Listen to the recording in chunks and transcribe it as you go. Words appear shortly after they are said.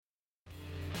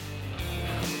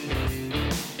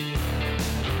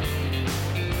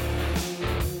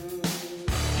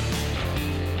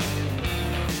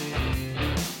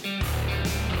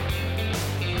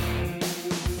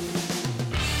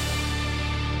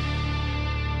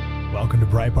Welcome to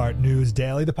Breitbart News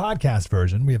Daily, the podcast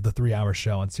version. We have the 3-hour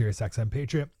show on SiriusXM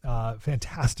Patriot.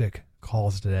 Fantastic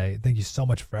calls today. Thank you so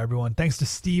much for everyone. Thanks to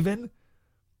Steven,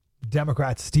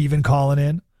 Democrat Steven, calling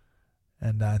in.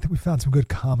 And I think we found some good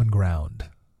common ground,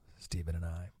 Steven and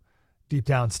I. Deep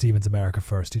down, Steven's America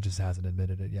first. He just hasn't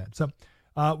admitted it yet. So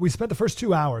we spent the first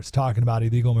 2 hours talking about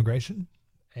illegal immigration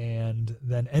and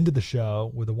then ended the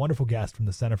show with a wonderful guest from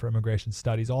the Center for Immigration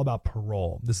Studies, all about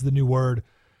parole. This is the new word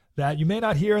that you may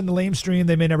not hear in the lamestream.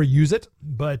 They may never use it,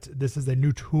 but this is a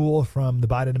new tool from the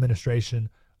Biden administration.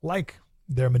 Like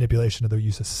their manipulation of the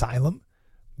use of asylum,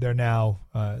 they're now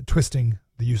twisting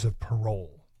the use of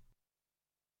parole.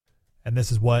 And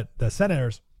this is what the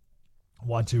senators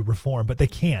want to reform, but they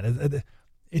can't.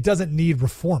 It doesn't need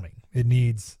reforming. It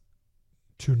needs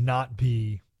to not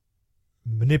be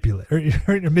manipulated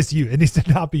or misused. It needs to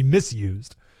not be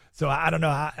misused. So I don't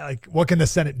know what can the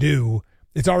Senate do?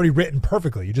 It's already written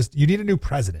perfectly. You need a new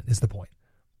president is the point.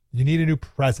 You need a new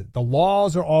president. The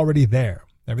laws are already there.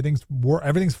 Everything's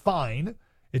fine.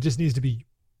 It just needs to be,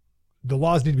 the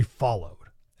laws need to be followed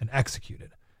and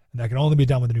executed. And that can only be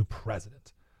done with a new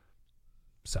president.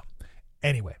 So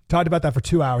anyway, talked about that for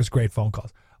 2 hours. Great phone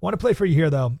calls. I want to play for you here,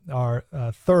 though, our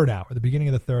third hour, the beginning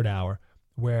of the third hour,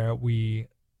 where we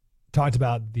talked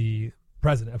about the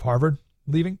president of Harvard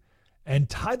leaving and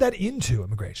tied that into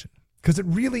immigration. Because it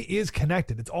really is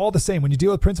connected. It's all the same. When you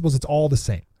deal with principles, it's all the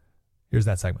same. Here's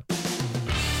that segment.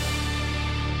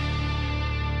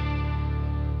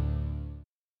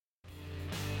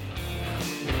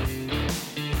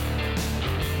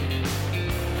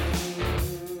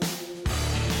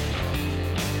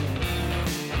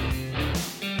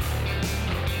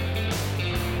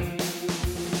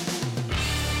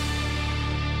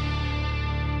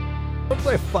 Let's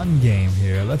play a fun game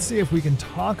here. Let's see if we can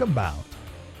talk about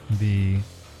the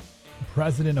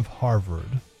president of Harvard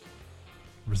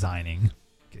resigning,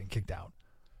 getting kicked out,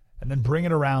 and then bring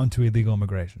it around to illegal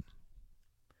immigration.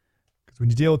 Because when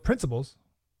you deal with principles,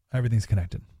 everything's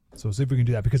connected. So we'll see if we can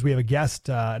do that, because we have a guest,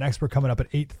 an expert coming up at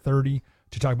 8:30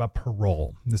 to talk about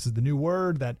parole. This is the new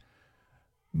word that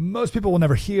most people will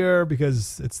never hear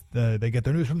because they get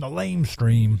their news from the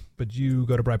lamestream, but you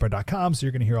go to Breitbart.com, so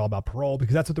you're going to hear all about parole,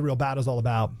 because that's what the real battle is all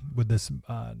about with this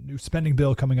new spending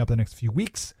bill coming up the next few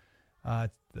weeks.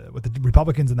 What the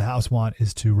Republicans in the House want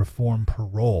is to reform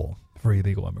parole for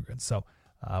illegal immigrants. So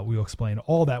we will explain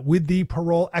all that with the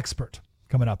parole expert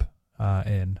coming up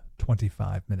in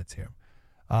 25 minutes here.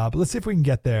 But let's see if we can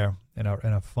get there in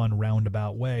a fun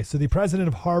roundabout way. So the president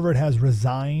of Harvard has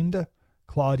resigned,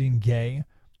 Claudine Gay.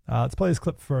 Let's play this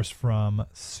clip first from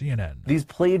CNN. These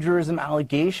plagiarism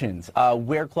allegations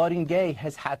where Claudine Gay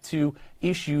has had to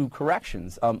issue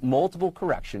corrections, multiple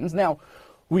corrections. Now,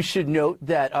 we should note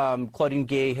that Claudine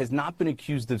Gay has not been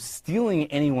accused of stealing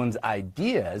anyone's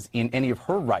ideas in any of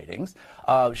her writings.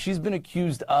 She's been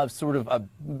accused of sort of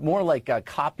more like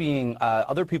copying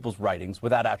other people's writings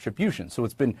without attribution. So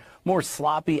it's been more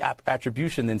sloppy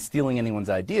attribution than stealing anyone's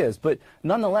ideas. But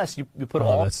nonetheless, you put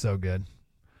all... Oh, that's so good.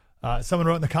 Someone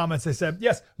wrote in the comments, they said,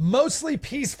 yes, mostly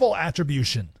peaceful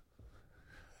attribution.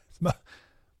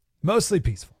 Mostly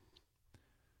peaceful.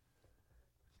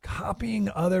 Copying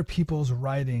other people's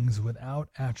writings without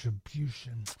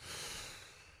attribution.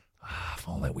 If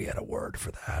only we had a word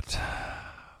for that.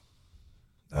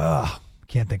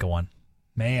 Can't think of one.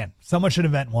 Man, someone should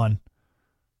invent one.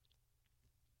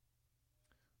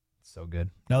 So good.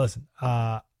 Now listen,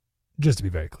 just to be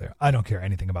very clear, I don't care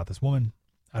anything about this woman.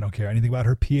 I don't care anything about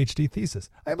her PhD thesis.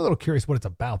 I'm a little curious what it's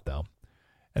about, though.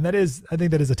 And I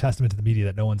think that is a testament to the media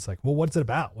that no one's like, well, what's it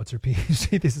about? What's her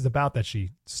PhD thesis about that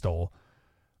she stole?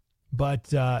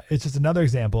 But it's just another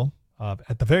example of,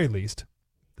 at the very least,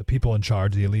 the people in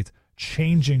charge, the elites,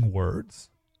 changing words.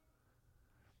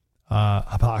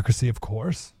 Hypocrisy, of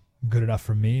course. Good enough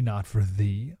for me, not for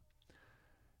thee.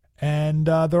 And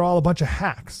they're all a bunch of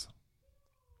hacks.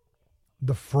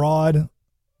 The fraud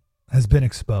has been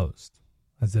exposed,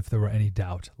 as if there were any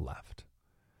doubt left.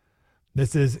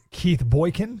 This is Keith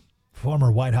Boykin,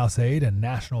 former White House aide and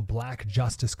National Black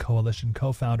Justice Coalition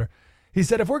co-founder. He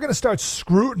said, if we're going to start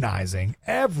scrutinizing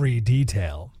every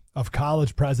detail of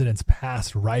college presidents'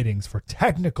 past writings for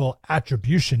technical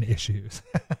attribution issues,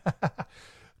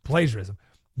 plagiarism,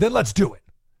 then let's do it.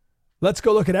 Let's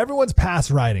go look at everyone's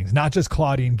past writings, not just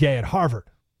Claudine Gay at Harvard.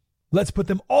 Let's put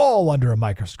them all under a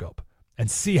microscope and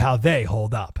see how they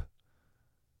hold up.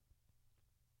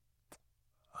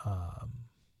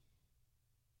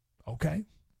 Okay.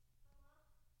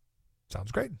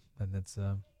 Sounds great. And it's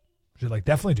should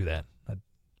definitely do that.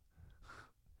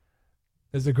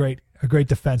 This is a great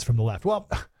defense from the left. Well,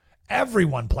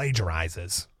 everyone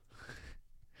plagiarizes.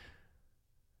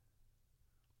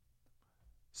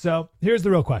 So here's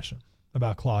the real question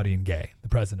about Claudine Gay, the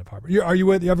president of Harvard. Are you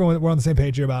with everyone? We're on the same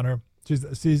page here about her.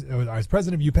 She's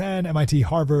president of UPenn, MIT,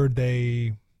 Harvard.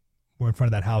 They were in front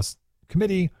of that House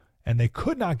committee, and they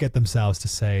could not get themselves to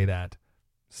say that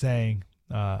saying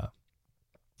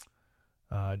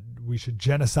we should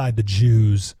genocide the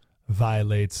Jews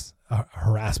violates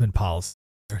harassment policy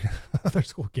on their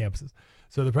school campuses.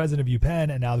 So the president of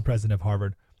UPenn and now the president of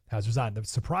Harvard has resigned. The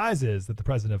surprise is that the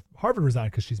president of Harvard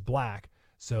resigned because she's black.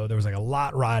 So there was like a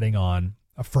lot riding on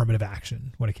affirmative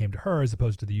action when it came to her as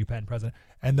opposed to the UPenn president.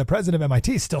 And the president of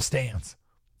MIT still stands.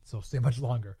 So see how much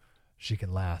longer she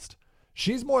can last.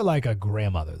 She's more like a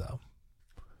grandmother, though.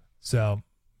 So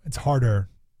it's harder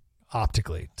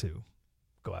optically to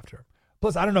go after her.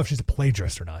 Plus, I don't know if she's a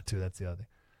plagiarist or not, too. That's the other thing.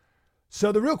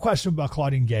 So the real question about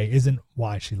Claudine Gay isn't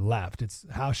why she left. It's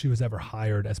how she was ever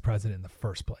hired as president in the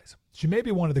first place. She may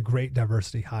be one of the great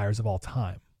diversity hires of all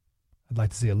time. I'd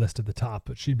like to see a list at the top,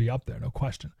 but she'd be up there, no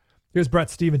question. Here's Brett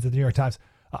Stevens at the New York Times.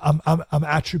 I'm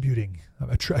attributing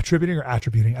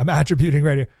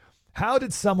right here. How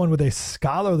did someone with a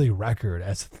scholarly record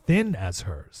as thin as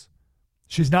hers,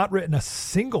 she's not written a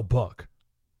single book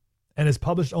and has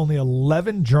published only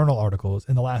 11 journal articles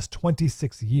in the last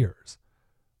 26 years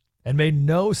and made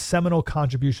no seminal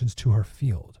contributions to her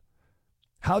field.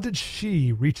 How did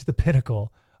she reach the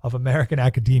pinnacle of American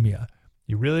academia?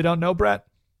 You really don't know, Brett?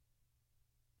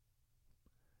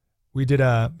 We did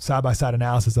a side-by-side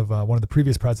analysis of one of the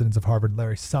previous presidents of Harvard,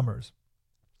 Larry Summers.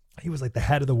 He was like the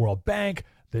head of the World Bank,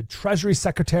 the Treasury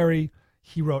Secretary.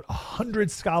 He wrote 100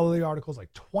 scholarly articles,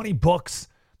 like 20 books.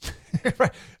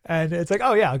 Right? And it's like,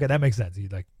 oh, yeah, okay, that makes sense.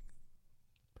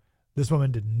 This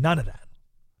woman did none of that.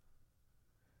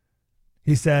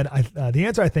 He said, the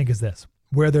answer, I think, is this.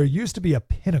 Where there used to be a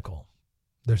pinnacle,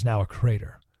 there's now a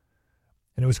crater.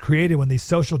 And it was created when the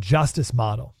social justice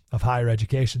model of higher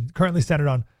education, currently centered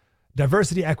on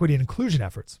diversity, equity, and inclusion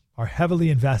efforts, are heavily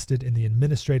invested in the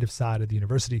administrative side of the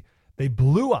university. They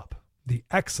blew up the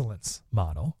excellence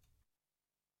model,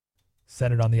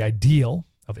 centered on the ideal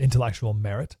of intellectual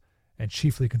merit and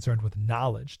chiefly concerned with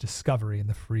knowledge, discovery, and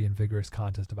the free and vigorous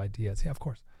contest of ideas. Yeah, of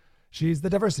course. She's the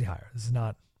diversity hire. This is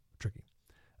not tricky.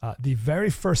 The very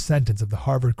first sentence of the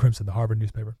Harvard Crimson, the Harvard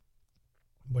newspaper,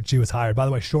 when she was hired, by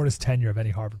the way, shortest tenure of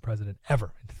any Harvard president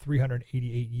ever in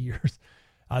 388 years.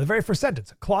 The very first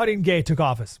sentence, Claudine Gay took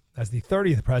office as the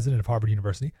 30th president of Harvard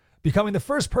University, becoming the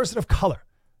first person of color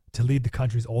to lead the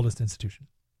country's oldest institution.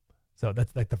 So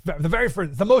that's like the very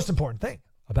first, the most important thing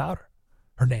about her.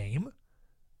 Her name,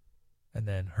 and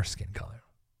then her skin color.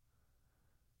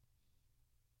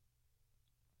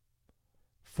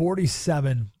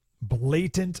 47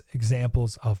 blatant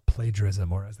examples of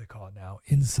plagiarism, or as they call it now,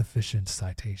 insufficient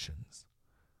citations.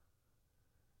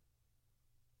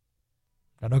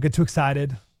 Now, don't get too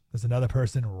excited. There's another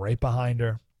person right behind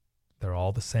her. They're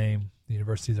all the same. The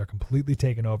universities are completely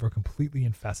taken over, completely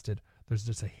infested. There's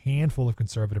just a handful of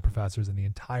conservative professors in the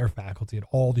entire faculty at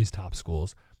all these top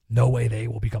schools. No way they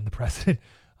will become the president.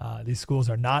 These schools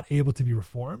are not able to be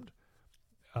reformed.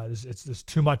 There's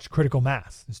too much critical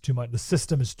mass. There's too much. The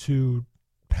system is too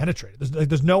penetrated.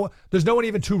 There's no one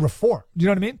even to reform. Do you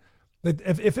know what I mean?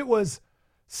 If it was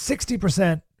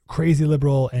 60% crazy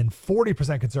liberal and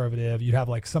 40% conservative, you'd have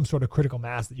like some sort of critical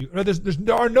mass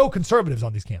there are no conservatives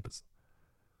on these campuses.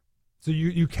 So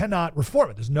you cannot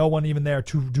reform it. There's no one even there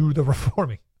to do the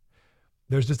reforming.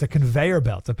 There's just a conveyor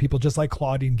belt of people just like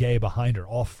Claudine Gay behind her,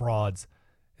 all frauds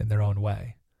in their own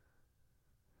way.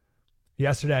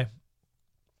 Yesterday,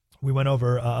 we went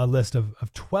over a list of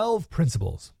 12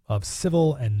 principles of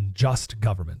civil and just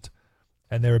government.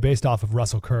 And they were based off of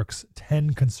Russell Kirk's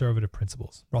 10 conservative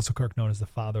principles. Russell Kirk, known as the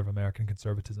father of American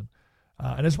conservatism.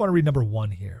 And I just want to read number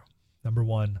one here. Number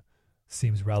one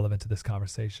seems relevant to this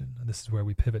conversation. And this is where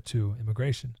we pivot to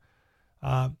immigration.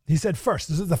 He said first,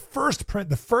 this is the first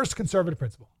conservative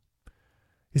principle.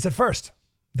 He said first,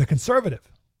 the conservative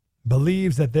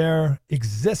believes that there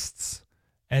exists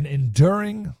an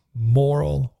enduring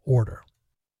moral order.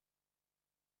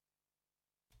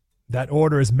 That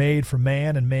order is made for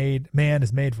man, and man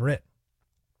is made for it.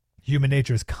 Human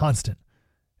nature is constant,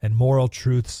 and moral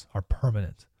truths are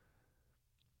permanent.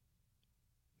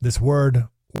 This word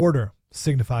order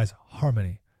signifies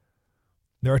harmony.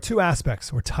 There are two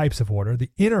aspects or types of order: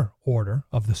 the inner order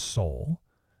of the soul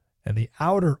and the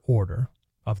outer order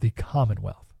of the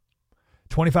commonwealth.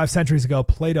 25 centuries ago,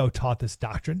 Plato taught this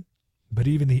doctrine, but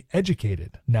even the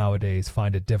educated nowadays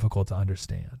find it difficult to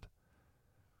understand.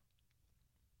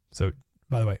 So,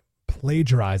 by the way,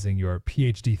 plagiarizing your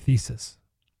PhD thesis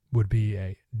would be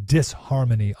a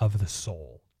disharmony of the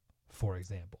soul, for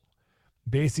example.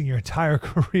 basing your entire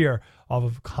career off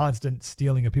of constant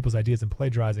stealing of people's ideas and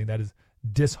plagiarizing, that is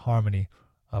disharmony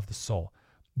of the soul.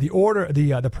 The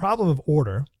problem of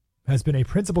order has been a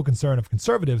principal concern of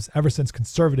conservatives ever since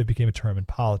conservative became a term in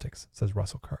politics, says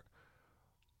Russell Kirk.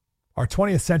 Our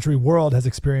 20th century world has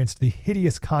experienced the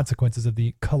hideous consequences of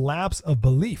the collapse of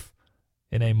belief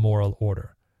in a moral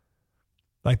order.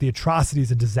 Like the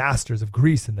atrocities and disasters of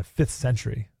Greece in the 5th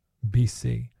century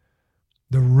BC,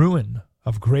 the ruin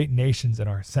of great nations in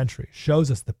our century shows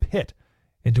us the pit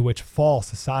into which fall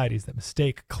societies that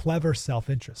mistake clever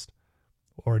self-interest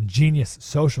or ingenious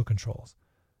social controls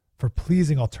for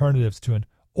pleasing alternatives to an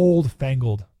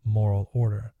old-fangled moral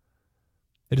order.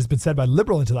 It has been said by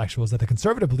liberal intellectuals that the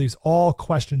conservative believes all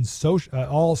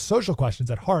social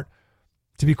questions at heart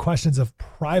to be questions of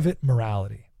private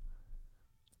morality.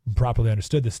 Properly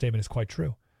understood, this statement is quite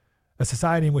true. A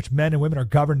society in which men and women are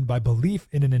governed by belief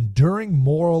in an enduring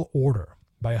moral order,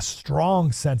 by a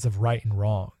strong sense of right and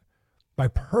wrong, by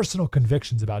personal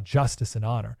convictions about justice and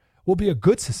honor, will be a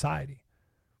good society,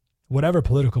 whatever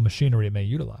political machinery it may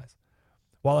utilize.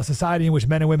 While a society in which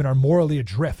men and women are morally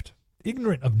adrift,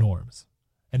 ignorant of norms,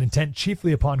 and intent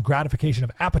chiefly upon gratification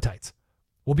of appetites,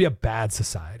 will be a bad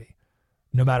society,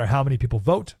 no matter how many people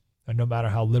vote, and no matter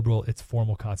how liberal its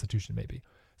formal constitution may be.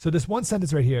 So this one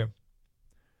sentence right here,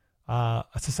 a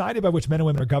society by which men and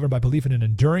women are governed by belief in an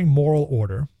enduring moral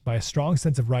order, by a strong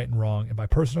sense of right and wrong, and by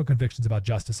personal convictions about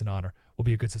justice and honor, will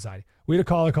be a good society. We had a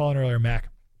caller calling earlier, Mac,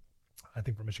 I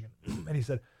think from Michigan, and he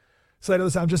said, Slater,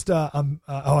 listen, I'm just, and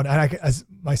as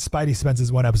my spidey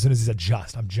senses went up as soon as he said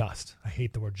just. I'm just. I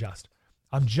hate the word just.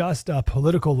 I'm just a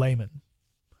political layman.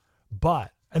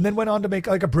 But, and then went on to make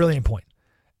like a brilliant point.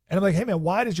 And I'm like, hey man,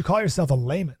 why did you call yourself a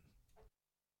layman?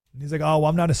 And he's like, oh, well,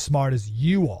 I'm not as smart as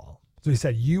you all. So he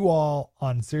said, you all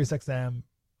on SiriusXM,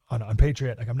 on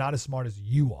Patriot, like I'm not as smart as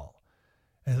you all.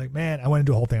 And he's like, man, I went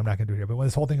into a whole thing. I'm not going to do it here, but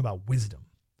this whole thing about wisdom,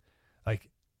 like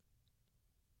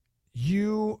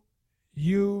you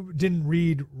didn't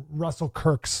read Russell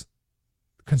Kirk's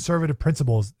conservative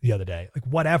principles the other day. Like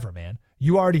whatever, man,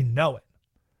 you already know it.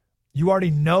 You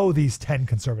already know these 10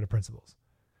 conservative principles.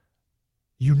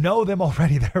 You know them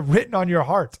already. They're written on your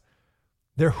heart.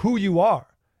 They're who you are.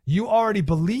 You already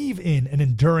believe in an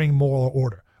enduring moral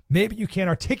order. Maybe you can't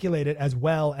articulate it as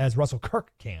well as Russell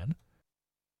Kirk can.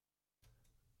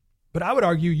 But I would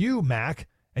argue you, Mac,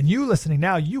 and you listening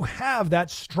now, you have that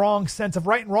strong sense of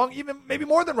right and wrong, even maybe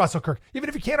more than Russell Kirk, even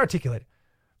if you can't articulate it.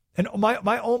 And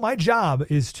my job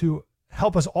is to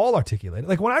help us all articulate it.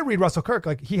 Like when I read Russell Kirk,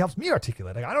 like he helps me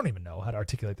articulate. Like I don't even know how to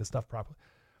articulate this stuff properly.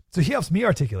 So he helps me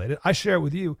articulate it. I share it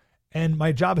with you. And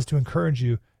my job is to encourage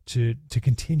you to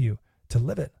continue to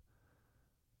live it.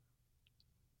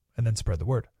 And then spread the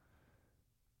word.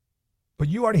 But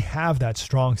you already have that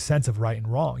strong sense of right and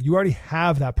wrong. You already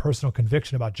have that personal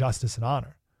conviction about justice and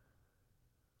honor.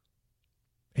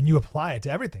 And you apply it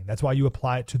to everything. That's why you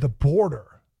apply it to the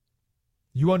border.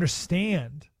 You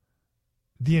understand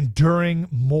the enduring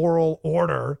moral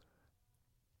order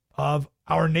of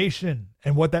our nation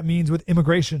and what that means with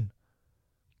immigration.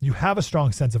 You have a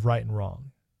strong sense of right and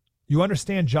wrong. You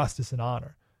understand justice and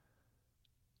honor.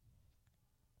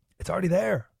 It's already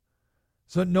there.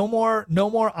 So no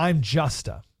more I'm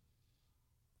justa.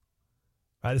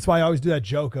 Right? That's why I always do that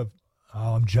joke of,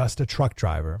 oh, I'm just a truck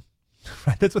driver.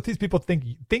 Right? That's what these people think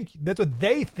that's what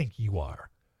they think you are.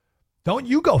 Don't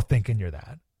you go thinking you're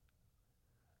that.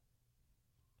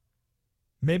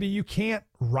 Maybe you can't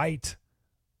write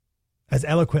as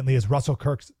eloquently as Russell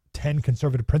Kirk's 10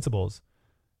 conservative principles.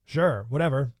 Sure,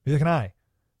 whatever. Neither can I.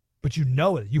 But you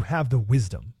know it. You have the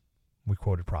wisdom. We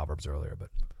quoted Proverbs earlier, but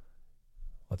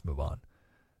let's move on.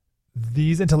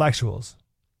 These intellectuals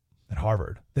at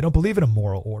Harvard, they don't believe in a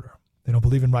moral order. They don't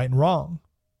believe in right and wrong.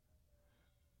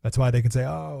 That's why they can say,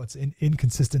 oh, it's an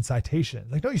inconsistent citation.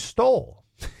 Like, no, you stole.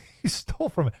 You stole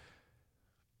from it.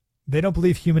 They don't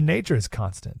believe human nature is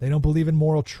constant. They don't believe in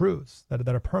moral truths that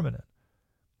are permanent.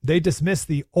 They dismiss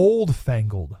the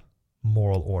old-fangled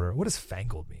moral order. What does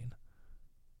fangled mean?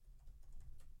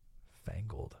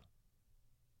 Fangled.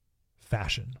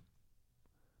 Fashion.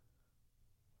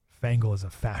 Fangle is a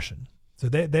fashion. So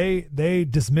they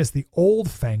dismiss the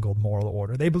old-fangled moral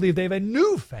order. They believe they have a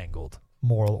new-fangled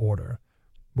moral order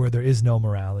where there is no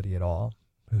morality at all.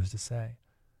 Who's to say?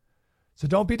 So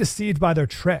don't be deceived by their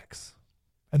tricks.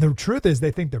 And the truth is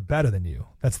they think they're better than you.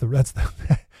 That's the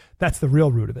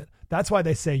real root of it. That's why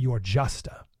they say you're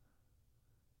justa.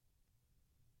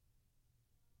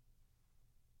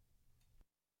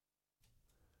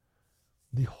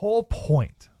 The whole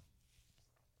point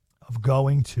of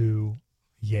going to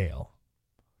Yale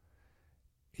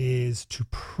is to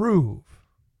prove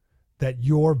that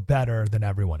you're better than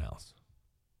everyone else.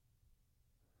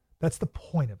 That's the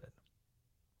point of it.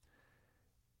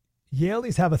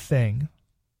 Yaleys have a thing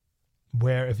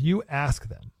where if you ask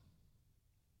them,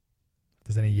 if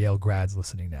there's any Yale grads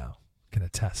listening now, can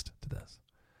attest to this.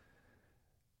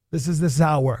 This is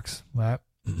how it works, right?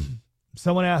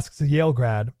 Someone asks a Yale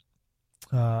grad,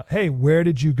 hey, where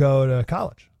did you go to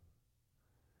college?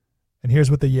 And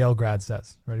here's what the Yale grad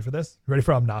says. Ready for this? Ready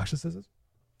for how obnoxious this is?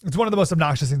 It's one of the most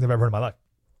obnoxious things I've ever heard in my life.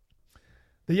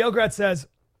 The Yale grad says,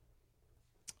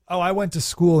 oh, I went to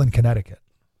school in Connecticut.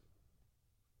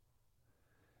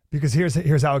 Because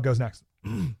here's how it goes next.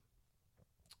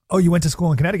 Oh, you went to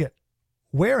school in Connecticut?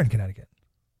 Where in Connecticut?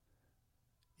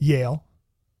 Yale.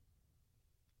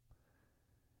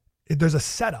 There's a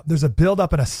setup. There's a build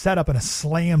up and a setup and a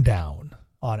slam down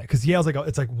on it. Because Yale's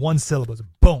it's like one syllable. It's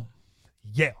boom.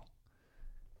 Yale.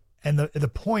 And the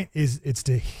point is it's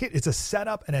a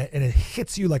setup and it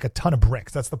hits you like a ton of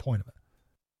bricks. That's the point of it.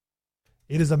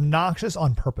 It is obnoxious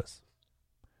on purpose.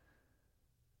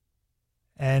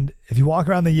 And if you walk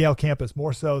around the Yale campus,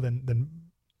 more so than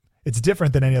it's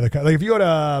different than any other. Like if you go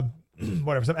to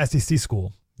whatever, some SEC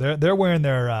school, they're wearing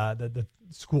their the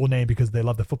school name because they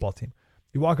love the football team.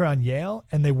 You walk around Yale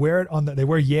and they wear it they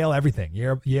wear Yale everything.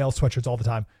 Yale sweatshirts all the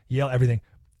time. Yale everything.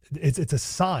 It's a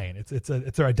sign. It's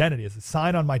their identity. It's a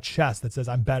sign on my chest that says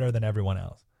I'm better than everyone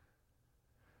else.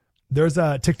 There's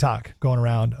a TikTok going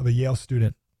around of a Yale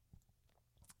student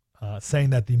saying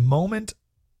that the moment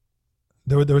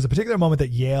there was a particular moment that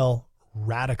Yale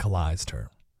radicalized her,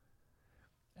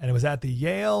 and it was at the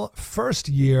Yale first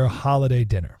year holiday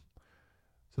dinner.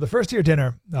 So the first year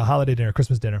dinner, holiday dinner,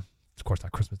 Christmas dinner. Of course,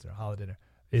 not Christmas dinner, holiday dinner.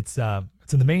 It's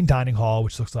in the main dining hall,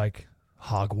 which looks like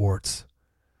Hogwarts,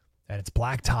 and it's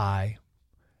black tie,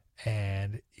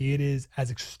 and it is as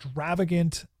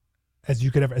extravagant as you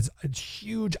could ever. It's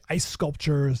huge ice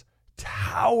sculptures,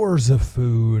 towers of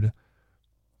food.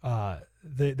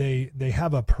 They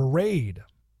have a parade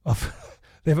of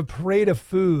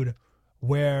food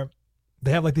where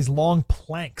they have like these long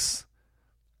planks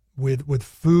with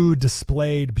food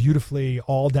displayed beautifully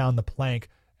all down the plank.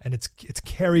 And it's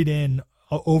carried in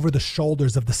over the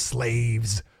shoulders of the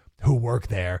slaves who work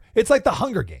there. It's like the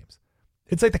Hunger Games.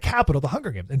 It's like the Capitol, the Hunger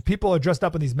Games. And people are dressed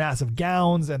up in these massive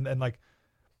gowns and like,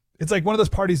 it's like one of those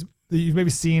parties that you've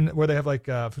maybe seen where they have like,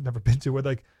 I've never been to, where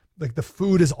like the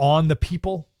food is on the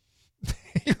people.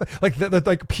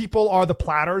 like people are the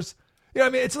platters. You know what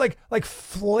I mean? It's like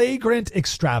flagrant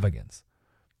extravagance.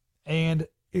 And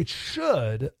it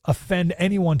should offend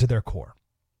anyone to their core.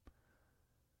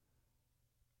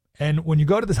 And when you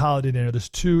go to this holiday dinner, there's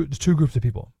two groups of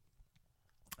people.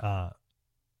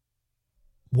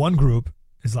 One group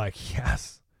is like,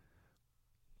 yes,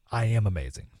 I am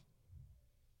amazing.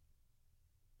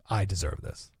 I deserve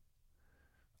this.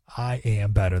 I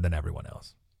am better than everyone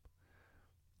else.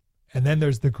 And then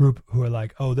there's the group who are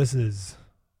like, oh, this is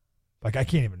like, I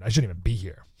shouldn't even be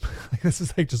here. Like, this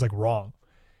is like just like wrong.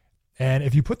 And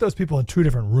if you put those people in two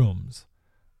different rooms,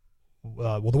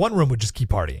 the one room would just keep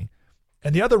partying.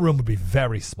 And the other room would be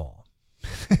very small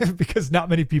because not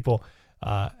many people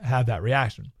have that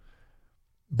reaction.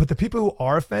 But the people who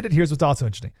are offended, here's what's also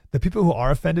interesting. The people who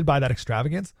are offended by that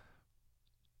extravagance,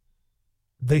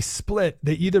 they split.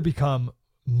 They either become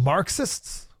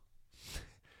Marxists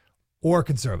or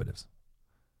conservatives.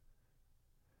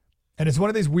 And it's one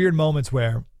of these weird moments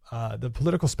where the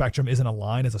political spectrum isn't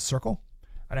aligned as a circle.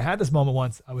 And I had this moment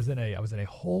once. I was in a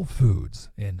Whole Foods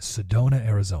in Sedona,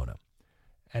 Arizona.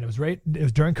 And it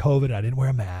was during COVID, and I didn't wear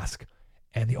a mask.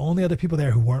 And the only other people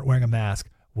there who weren't wearing a mask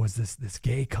was this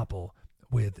gay couple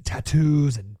with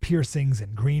tattoos and piercings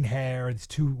and green hair, these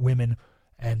two women.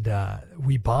 And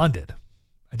we bonded.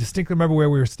 I distinctly remember where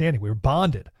we were standing. We were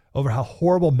bonded over how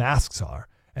horrible masks are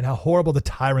and how horrible the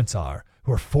tyrants are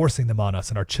who are forcing them on us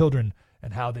and our children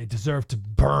and how they deserve to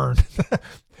burn.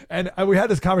 And we had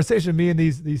this conversation, me and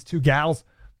these two gals.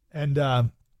 And I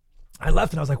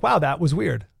left and I was like, wow, that was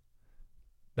weird.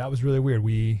 That was really weird.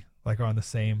 We like are on the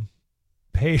same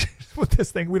page with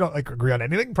this thing. We don't like agree on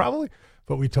anything probably,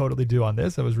 but we totally do on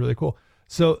this. That was really cool.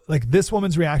 So like this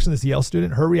woman's reaction, this Yale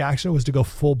student, her reaction was to go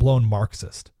full blown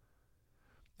Marxist.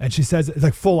 And she says it's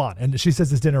like full on. And she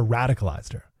says this dinner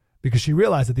radicalized her because she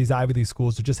realized that these Ivy League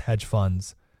schools are just hedge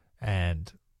funds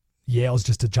and Yale's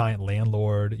just a giant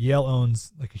landlord. Yale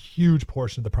owns like a huge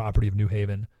portion of the property of New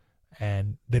Haven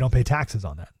and they don't pay taxes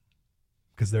on that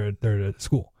because they're a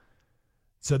school.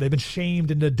 So they've been shamed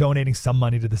into donating some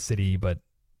money to the city, but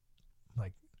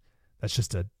like that's just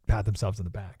to pat themselves in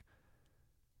the back.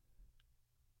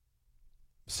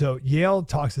 So Yale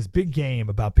talks this big game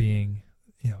about being,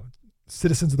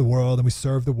 citizens of the world and we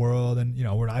serve the world and, you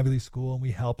know, we're an Ivy League school and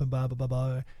we help and blah, blah, blah,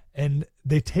 blah. And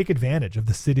they take advantage of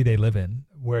the city they live in,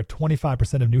 where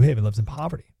 25% of New Haven lives in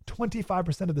poverty.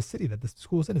 25% of the city that the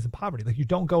school's in is in poverty. Like, you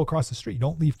don't go across the street. You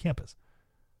don't leave campus.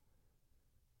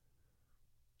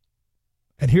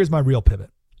 And here's my real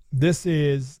pivot. This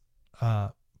is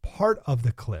part of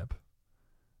the clip.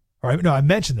 I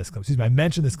mentioned this clip. I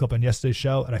mentioned this clip on yesterday's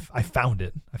show, and I found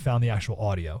it. I found the actual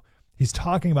audio. He's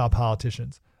talking about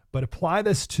politicians, but apply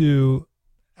this to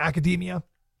academia,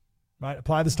 right?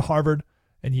 Apply this to Harvard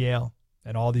and Yale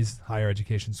and all these higher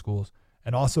education schools,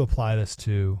 and also apply this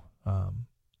to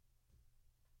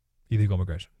illegal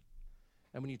immigration.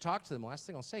 And when you talk to them, the last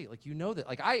thing I'll say, like, you know that,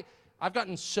 like, I've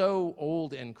gotten so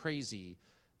old and crazy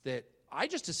that I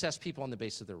just assess people on the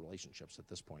basis of their relationships at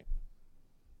this point.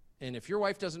 And if your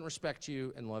wife doesn't respect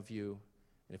you and love you,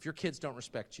 and if your kids don't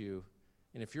respect you,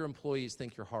 and if your employees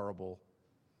think you're horrible,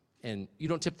 and you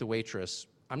don't tip the waitress,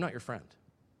 I'm not your friend.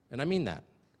 And I mean that.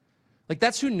 Like,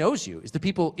 that's who knows you, is the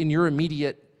people in your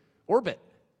immediate orbit.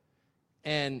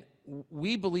 And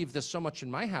we believe this so much in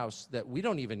my house that we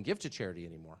don't even give to charity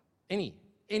anymore. Any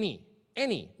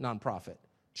nonprofit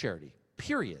charity,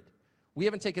 period. We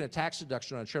haven't taken a tax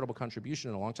deduction on a charitable contribution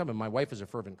in a long time, and my wife is a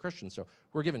fervent Christian, so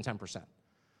we're giving 10%.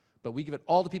 But we give it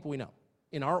all to people we know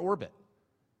in our orbit.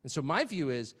 And so my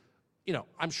view is, you know,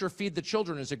 I'm sure Feed the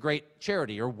Children is a great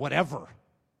charity or whatever.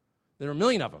 There are a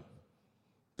million of them.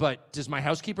 But does my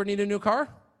housekeeper need a new car?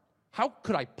 How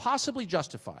could I possibly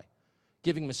justify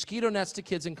giving mosquito nets to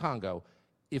kids in Congo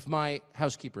if my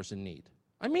housekeeper's in need?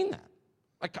 I mean that.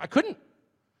 I couldn't.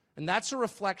 And that's a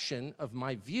reflection of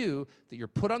my view that you're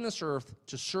put on this earth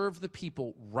to serve the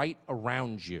people right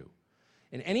around you.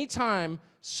 And anytime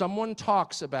someone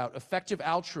talks about effective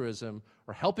altruism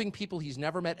or helping people he's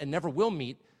never met and never will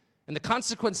meet, and the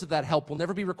consequence of that help will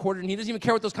never be recorded, and he doesn't even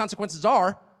care what those consequences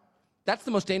are, that's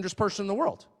the most dangerous person in the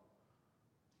world.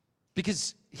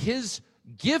 Because his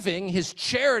giving, his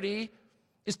charity,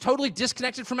 is totally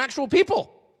disconnected from actual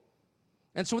people.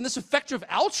 And so when this effective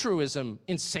altruism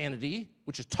insanity,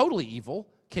 which is totally evil,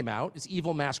 came out, is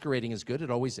evil masquerading as good,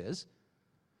 it always is.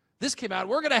 This came out,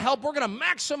 we're going to help, we're going to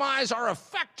maximize our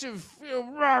effective...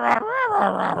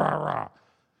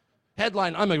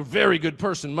 Headline, I'm a very good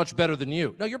person, much better than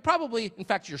you. No, you're probably, in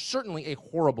fact, you're certainly a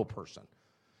horrible person.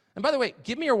 And by the way,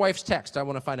 give me your wife's text. I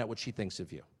want to find out what she thinks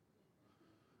of you.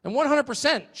 And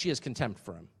 100% she has contempt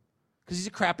for him. Because he's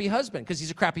a crappy husband, because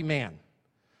he's a crappy man.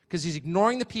 Because he's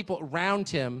ignoring the people around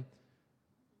him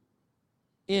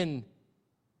in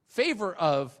favor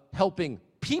of helping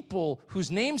people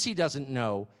whose names he doesn't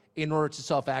know in order to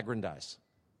self-aggrandize.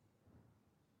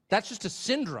 That's just a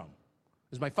syndrome.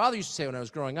 As my father used to say when I was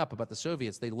growing up about the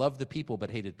Soviets, they loved the people but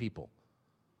hated people.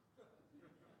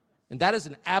 And that is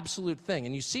an absolute thing.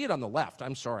 And you see it on the left.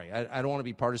 I'm sorry. I don't want to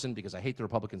be partisan because I hate the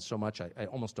Republicans so much. I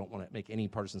almost don't want to make any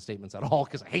partisan statements at all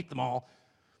because I hate them all.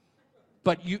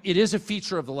 But it is a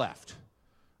feature of the left.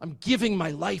 I'm giving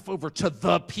my life over to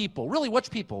the people. Really,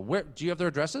 which people? Where do you have their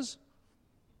addresses?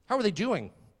 How are they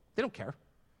doing? They don't care.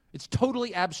 It's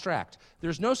totally abstract.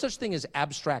 There's no such thing as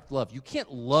abstract love. You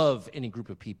can't love any group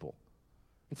of people.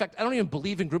 In fact, I don't even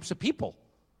believe in groups of people.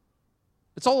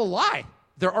 It's all a lie.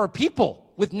 There are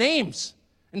people with names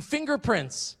and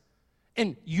fingerprints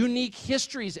and unique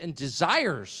histories and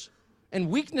desires and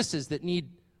weaknesses that need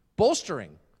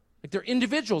bolstering. Like, they're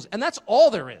individuals, and that's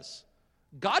all there is.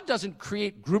 God doesn't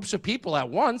create groups of people at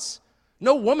once.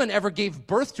 No woman ever gave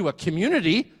birth to a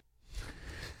community.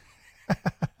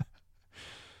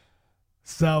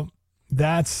 So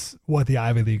that's what the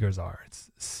Ivy Leaguers are. It's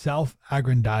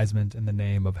self-aggrandizement in the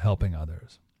name of helping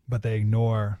others, but they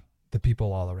ignore the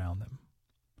people all around them.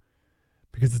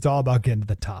 Because it's all about getting to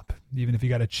the top, even if you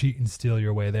got to cheat and steal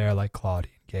your way there like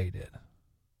Claudine Gay did.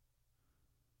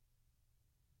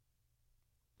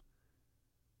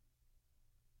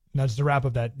 Now, just to wrap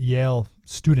up, that Yale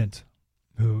student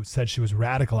who said she was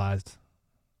radicalized,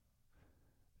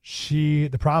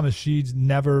 the problem is she's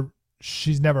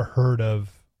never heard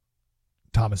of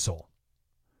Thomas Sowell.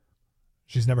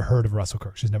 She's never heard of Russell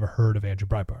Kirk. She's never heard of Andrew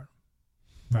Breitbart,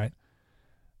 right?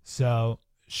 So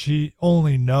she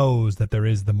only knows that there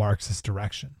is the Marxist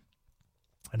direction.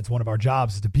 And it's one of our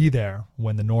jobs is to be there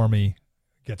when the normie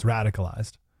gets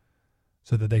radicalized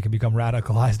so that they can become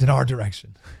radicalized in our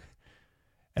direction.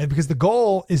 And because the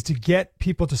goal is to get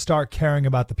people to start caring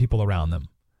about the people around them.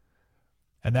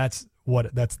 And that's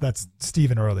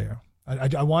Stephen earlier.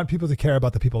 I want people to care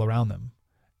about the people around them.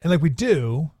 And like we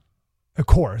do, of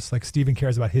course, like Stephen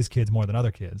cares about his kids more than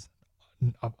other kids,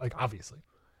 like obviously.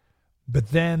 But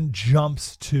then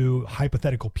jumps to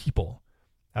hypothetical people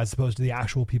as opposed to the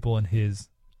actual people in his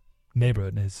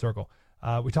neighborhood, in his circle.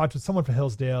 We talked with someone from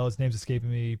Hillsdale. His name's escaping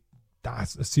me.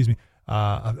 Excuse me.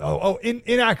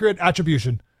 Inaccurate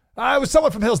attribution. It was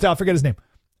someone from Hillsdale. I forget his name.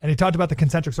 And he talked about the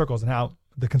concentric circles and how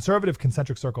the conservative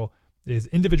concentric circle is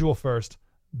individual first,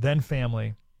 then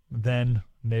family, then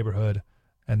neighborhood,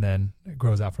 and then it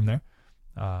grows out from there.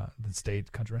 The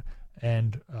state, country,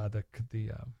 and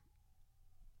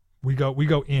we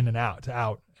go in and out to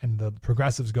out, and the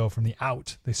progressives go from the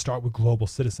out. They start with global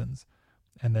citizens,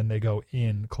 and then they go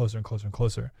in closer and closer and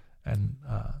closer, and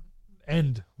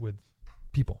end with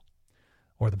people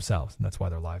or themselves, and that's why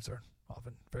their lives are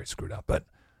often very screwed up. But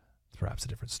it's perhaps a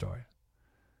different story.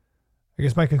 I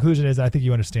guess my conclusion is I think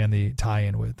you understand the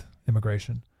tie-in with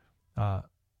immigration.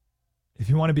 If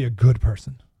you want to be a good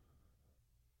person,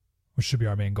 which should be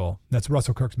our main goal, that's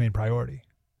Russell Kirk's main priority.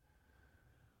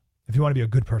 If you want to be a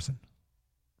good person,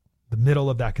 the middle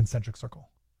of that concentric circle,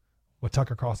 what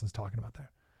Tucker Carlson's talking about there.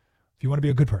 If you want to be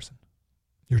a good person,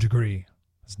 your degree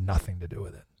has nothing to do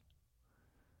with it.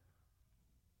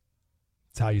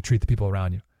 It's how you treat the people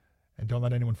around you. And don't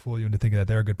let anyone fool you into thinking that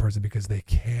they're a good person because they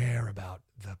care about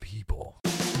the people.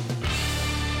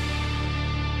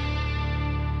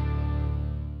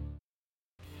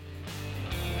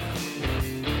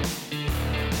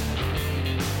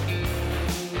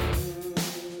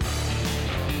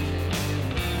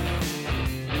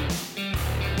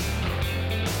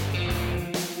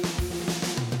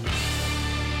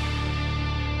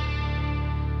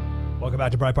 Welcome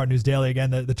back to Breitbart News Daily. Again,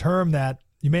 the term that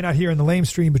you may not hear in the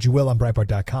lamestream, but you will on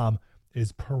Breitbart.com,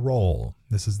 is parole.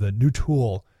 This is the new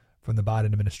tool from the Biden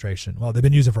administration. Well, they've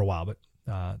been using it for a while, but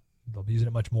they'll be using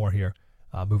it much more here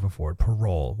moving forward.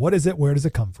 Parole. What is it? Where does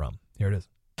it come from? Here it is.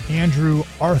 Andrew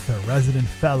Arthur, resident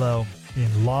fellow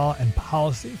in law and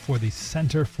policy for the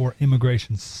Center for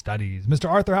Immigration Studies. Mr.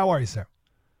 Arthur, how are you, sir?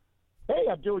 Hey,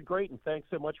 I'm doing great, and thanks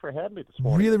so much for having me this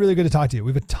morning. Really, really good to talk to you.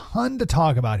 We have a ton to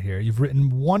talk about here. You've written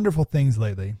wonderful things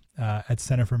lately at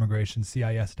Center for Immigration,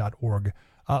 CIS.org.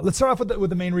 Let's start off with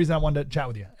the main reason I wanted to chat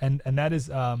with you, and that is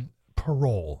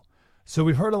parole. So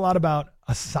we've heard a lot about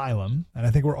asylum, and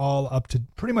I think we're all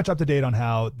pretty much up to date on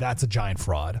how that's a giant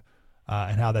fraud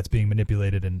and how that's being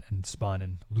manipulated and spun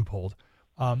and loopholed.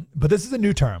 But this is a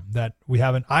new term that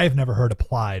I've never heard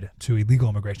applied to illegal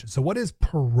immigration. So what is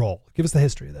parole? Give us the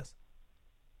history of this.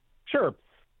 Sure.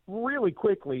 Really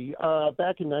quickly,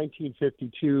 back in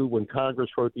 1952, when Congress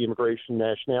wrote the Immigration and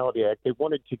Nationality Act, they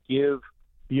wanted to give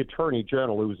the Attorney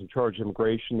General, who was in charge of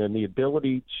immigration, and the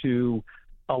ability to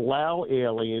allow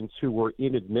aliens who were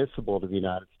inadmissible to the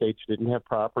United States, didn't have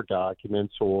proper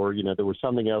documents, or there was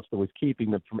something else that was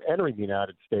keeping them from entering the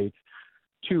United States,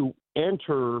 to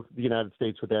enter the United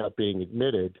States without being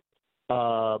admitted.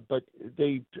 But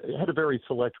they had a very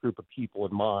select group of people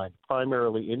in mind,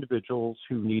 primarily individuals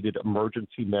who needed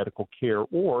emergency medical care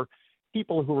or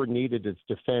people who were needed as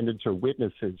defendants or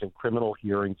witnesses in criminal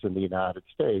hearings in the United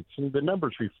States. And the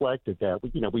numbers reflected that.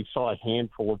 We saw a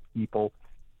handful of people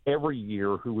every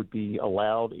year who would be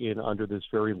allowed in under this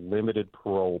very limited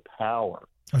parole power.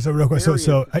 So real quick,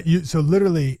 so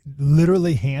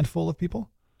literally handful of people?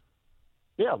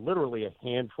 Yeah, literally a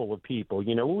handful of people.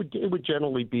 It would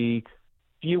generally be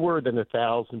fewer than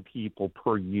 1,000 people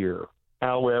per year.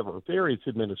 However, various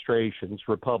administrations,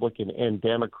 Republican and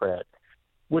Democrat,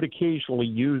 would occasionally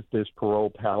use this parole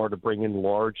power to bring in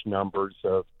large numbers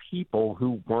of people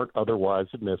who weren't otherwise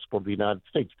admissible to the United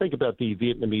States. Think about the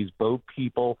Vietnamese boat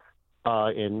people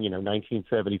in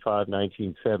 1975,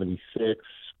 1976.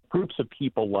 Groups of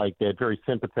people like that, very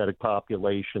sympathetic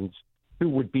populations who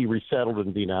would be resettled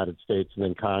in the United States, and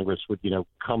then Congress would,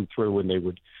 come through and they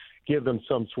would give them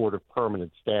some sort of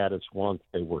permanent status once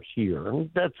they were here.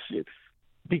 And that's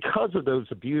because of those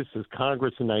abuses.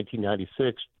 Congress in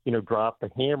 1996, dropped the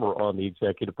hammer on the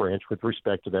executive branch with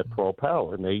respect to that parole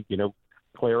power, and they,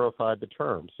 clarified the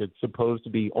terms. It's supposed to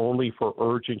be only for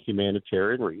urgent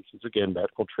humanitarian reasons, again,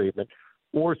 medical treatment,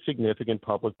 or significant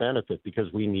public benefit,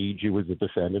 because we need you as a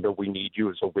defendant or we need you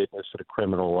as a witness at a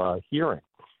criminal hearing.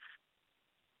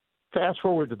 Fast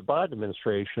forward to the Biden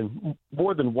administration,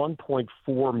 more than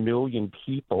 1.4 million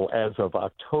people as of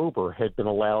October had been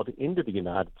allowed into the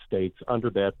United States under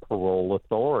that parole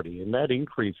authority, and that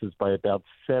increases by about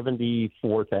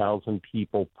 74,000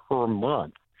 people per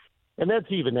month. And that's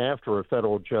even after a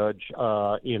federal judge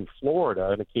in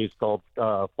Florida, in a case called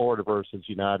Florida versus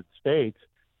United States,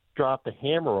 dropped the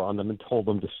hammer on them and told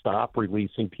them to stop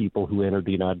releasing people who entered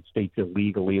the United States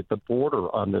illegally at the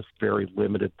border on this very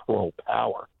limited parole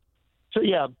power. So,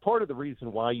 yeah, part of the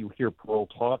reason why you hear parole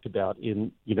talked about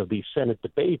in, these Senate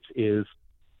debates is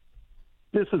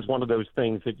this is one of those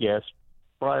things that, yes,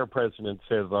 prior presidents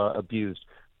have abused.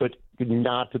 but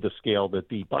not to the scale that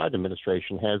the Biden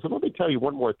administration has. And let me tell you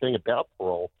one more thing about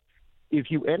parole. If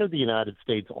you enter the United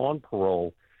States on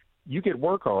parole, you get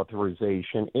work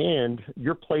authorization, and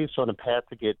you're placed on a path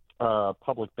to get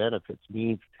public benefits,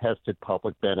 means-tested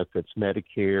public benefits,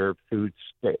 Medicare, food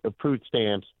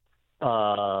stamps,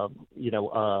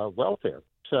 welfare.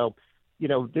 So,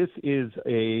 this is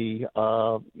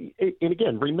and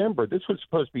again, remember, this was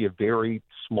supposed to be a very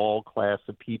small class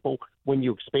of people. When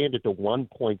you expand it to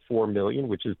 1.4 million,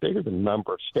 which is bigger than the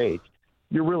number of states,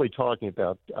 you're really talking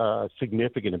about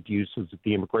significant abuses of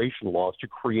the immigration laws to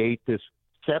create this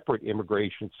separate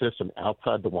immigration system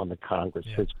outside the one that Congress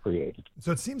has created.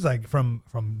 So it seems like from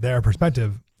their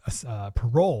perspective,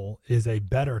 parole is a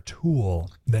better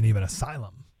tool than even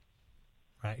asylum,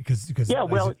 right? Because go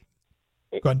ahead.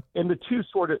 And the two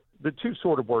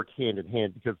sort of work hand in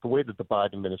hand, because the way that the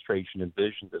Biden administration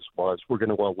envisioned this was, we're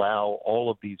going to allow all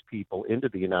of these people into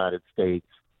the United States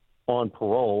on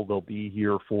parole. They'll be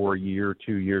here for a year,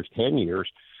 2 years, 10 years.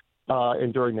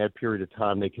 And during that period of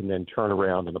time, they can then turn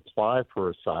around and apply for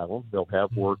asylum. They'll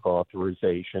have work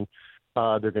authorization.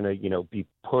 They're going to, be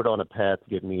put on a path to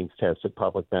get means-tested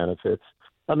public benefits.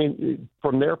 I mean,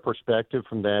 from their perspective,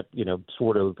 from that,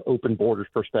 sort of open borders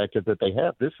perspective that they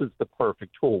have, this is the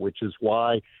perfect tool, which is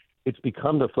why it's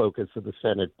become the focus of the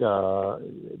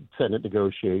Senate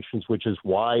negotiations, which is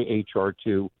why H.R.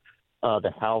 2,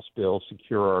 the House bill,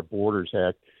 Secure Our Borders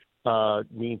Act,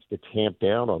 means to tamp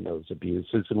down on those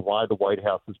abuses, and why the White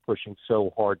House is pushing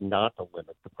so hard not to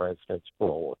limit the president's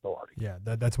parole authority. Yeah,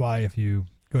 that's why if you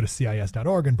go to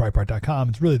CIS.org and Breitbart.com,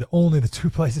 it's really the two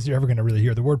places you're ever going to really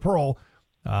hear the word parole,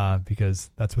 because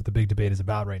that's what the big debate is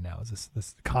about right now, is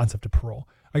this concept of parole.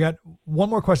 I got one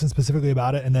more question specifically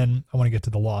about it, and then I want to get to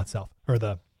the law itself, or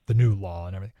the new law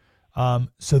and everything.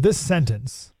 So this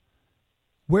sentence,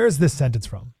 where is this sentence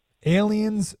from?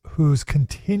 Aliens whose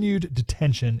continued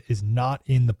detention is not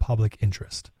in the public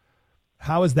interest.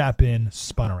 How has that been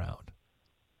spun around?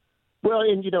 Well,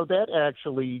 and, that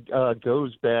actually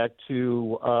goes back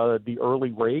to the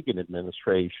early Reagan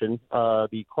administration.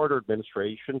 The Carter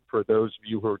administration, for those of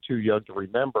you who are too young to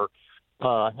remember,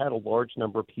 had a large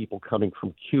number of people coming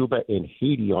from Cuba and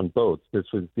Haiti on boats. This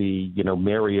was the,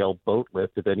 Mariel boat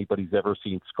lift. If anybody's ever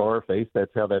seen Scarface,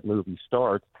 that's how that movie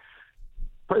starts.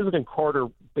 President Carter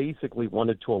basically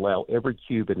wanted to allow every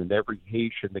Cuban and every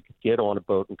Haitian that could get on a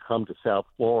boat and come to South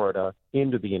Florida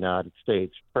into the United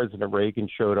States. President Reagan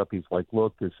showed up. He's like,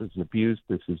 look, this is an abuse.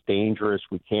 This is dangerous.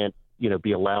 We can't,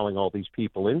 be allowing all these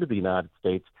people into the United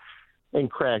States, and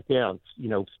cracked down,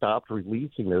 stopped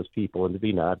releasing those people into the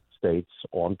United States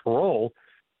on parole,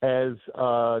 as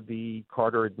the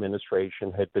Carter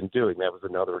administration had been doing. That was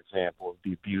another example of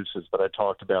the abuses that I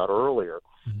talked about earlier.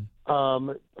 Mm-hmm.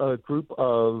 A group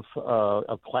of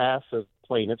a class of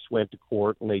plaintiffs went to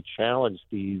court, and they challenged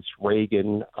these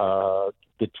Reagan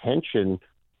detention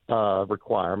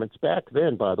requirements. Back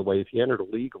then, by the way, if you entered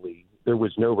illegally, there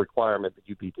was no requirement that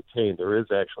you be detained. There is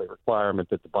actually a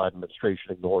requirement that the Biden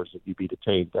administration ignores, that you be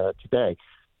detained today.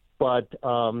 But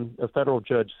a federal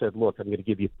judge said, look, I'm going to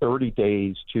give you 30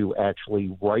 days to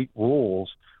actually write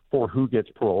rules for who gets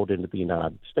paroled into the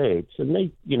United States. And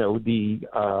they,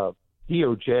 the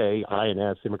DOJ,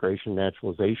 INS, Immigration and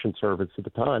Naturalization Service at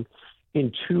the time,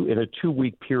 in a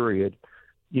 2-week period,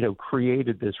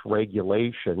 created this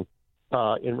regulation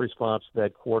in response to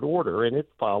that court order. And it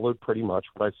followed pretty much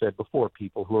what I said before.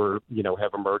 People who are,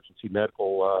 have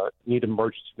need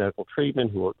emergency medical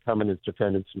treatment, who are coming as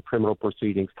defendants in criminal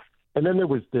proceedings. And then there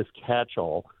was this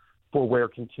catch-all for where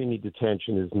continued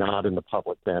detention is not in the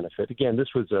public benefit. Again, this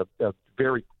was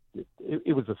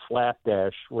it was a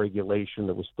slapdash regulation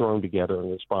that was thrown together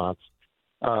in response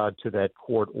to that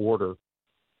court order.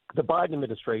 The Biden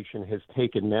administration has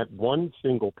taken that one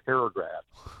single paragraph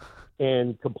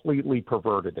and completely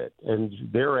perverted it. And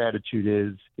their attitude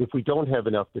is, if we don't have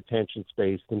enough detention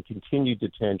space, then continued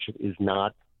detention is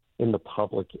not in the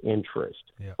public interest.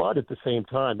 Yeah. But at the same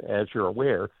time, as you're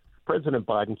aware, President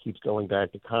Biden keeps going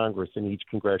back to Congress in each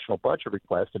congressional budget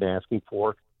request and asking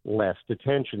for less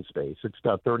detention space. It's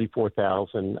about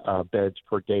 34,000 beds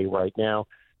per day right now.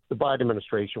 The Biden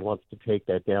administration wants to take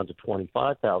that down to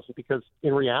 25,000 because,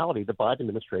 in reality, the Biden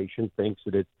administration thinks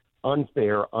that it's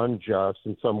unfair, unjust,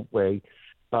 in some way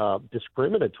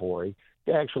discriminatory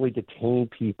to actually detain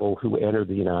people who enter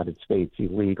the United States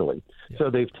illegally. Yeah. So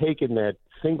they've taken that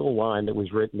single line that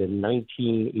was written in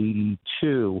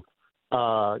 1982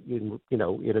 in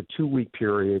a 2-week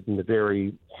period in a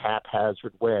very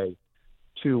haphazard way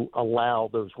to allow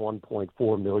those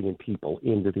 1.4 million people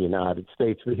into the United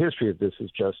States. The history of this is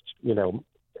just,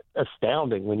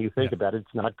 astounding when you think about it.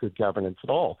 It's not good governance at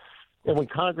all. And when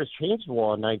Congress changed the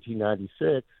law in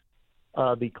 1996,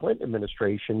 the Clinton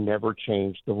administration never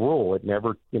changed the rule. It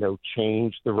never,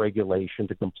 changed the regulation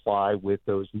to comply with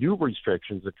those new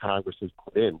restrictions that Congress has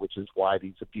put in, which is why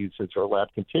these abuses are allowed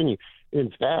to continue.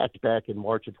 In fact, back in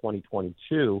March of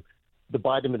 2022, the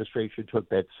Biden administration took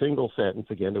that single sentence,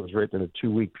 again, that was written in a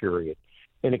 2-week period,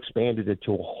 and expanded it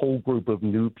to a whole group of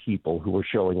new people who were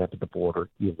showing up at the border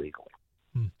illegally.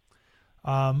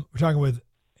 We're talking with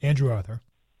Andrew Arthur,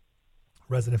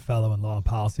 resident fellow in law and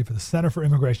policy for the Center for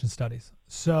Immigration Studies.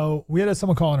 So we had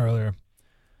someone calling earlier,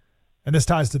 and this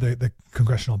ties to the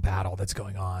congressional battle that's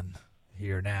going on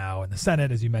here now in the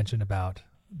Senate, as you mentioned, about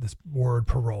this word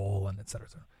parole and et cetera,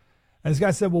 et cetera. And this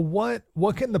guy said, well,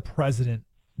 what can the president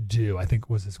do? I think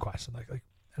was his question.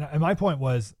 And my point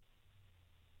was,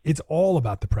 it's all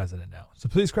about the president now. So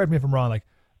please correct me if I'm wrong. Like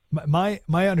my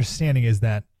understanding is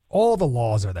that all the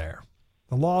laws are there.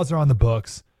 The laws are on the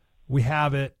books. We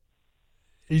have it.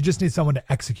 You just need someone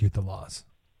to execute the laws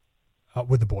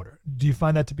with the border. Do you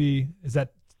find that is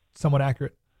that somewhat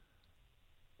accurate?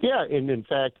 Yeah, and in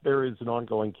fact, there is an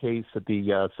ongoing case at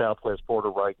the southwest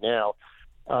border right now.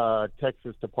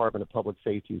 Texas Department of Public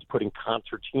Safety is putting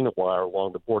concertina wire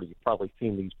along the border. You've probably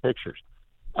seen these pictures.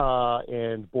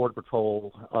 And Border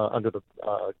Patrol, under the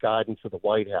guidance of the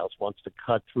White House, wants to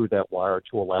cut through that wire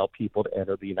to allow people to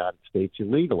enter the United States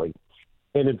illegally.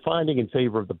 And in finding in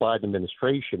favor of the Biden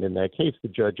administration, in that case, the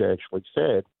judge actually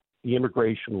said the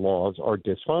immigration laws are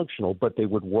dysfunctional, but they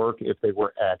would work if they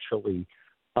were actually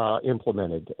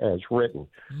implemented as written.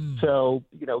 So,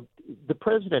 the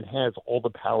president has all the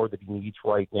power that he needs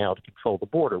right now to control the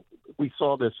border. We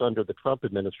saw this under the Trump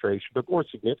administration, but more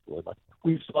significantly,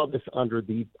 we saw this under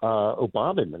the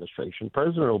Obama administration.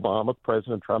 President Obama,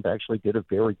 President Trump actually did a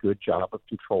very good job of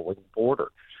controlling the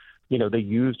border. They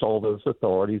used all those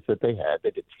authorities that they had.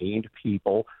 They detained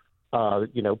people.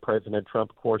 President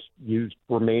Trump, of course, used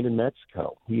remain in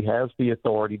Mexico. He has the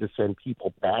authority to send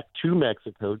people back to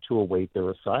Mexico to await their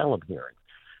asylum hearing.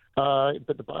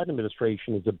 But the Biden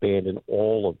administration has abandoned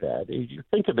all of that. You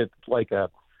think of it like a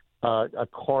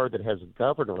car that has a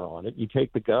governor on it. You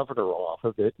take the governor off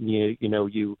of it, and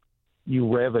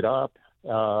you rev it up,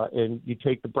 and you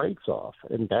take the brakes off,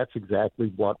 and that's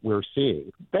exactly what we're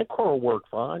seeing. That car will work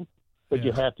fine, but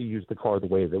you have to use the car the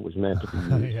way that it was meant to be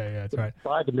used. Yeah, that's right. The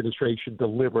Biden administration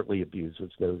deliberately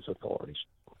abuses those authorities.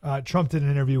 Trump did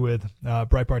an interview with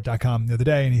Breitbart.com the other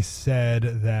day, and he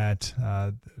said that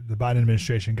the Biden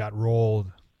administration got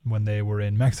rolled when they were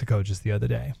in Mexico just the other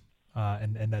day,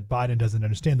 and that Biden doesn't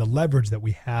understand the leverage that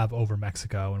we have over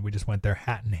Mexico, and we just went there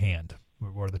hat in hand,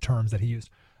 were the terms that he used.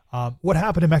 What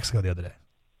happened in Mexico the other day?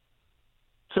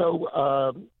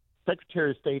 So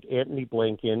Secretary of State Antony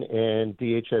Blinken and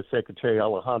DHS Secretary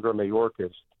Alejandro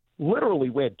Mayorkas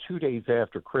literally went 2 days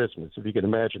after Christmas, if you can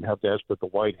imagine how desperate the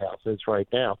White House is right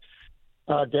now,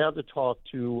 down to talk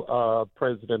to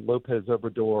President Lopez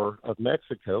Obrador of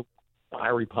Mexico,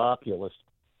 fiery populist,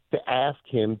 to ask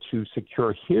him to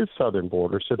secure his southern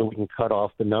border so that we can cut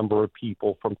off the number of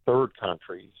people from third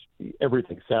countries,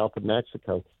 everything south of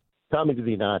Mexico, coming to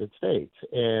the United States.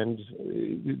 And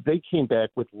they came back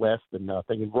with less than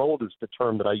nothing. And rolled is the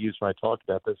term that I used when I talked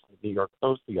about this in the New York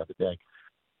Post the other day,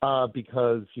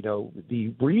 because,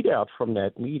 the readout from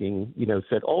that meeting,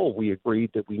 said, we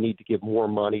agreed that we need to give more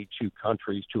money to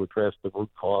countries to address the root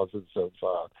causes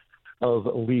of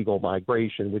illegal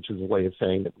migration, which is a way of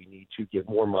saying that we need to give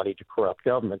more money to corrupt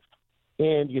governments.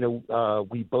 And,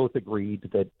 we both agreed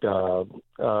that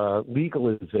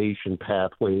legalization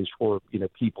pathways for,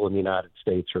 people in the United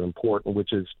States are important,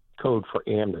 which is code for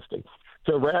amnesty.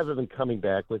 So rather than coming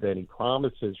back with any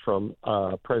promises from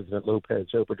President Lopez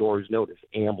Obrador, who's known as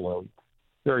AMLO,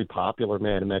 very popular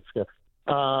man in Mexico,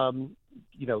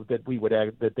 that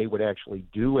they would actually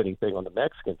do anything on the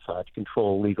Mexican side to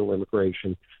control illegal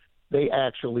immigration, they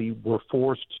actually were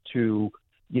forced to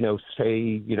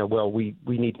say, we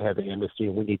need to have amnesty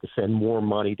and we need to send more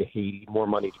money to Haiti, more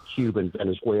money to Cuba and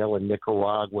Venezuela and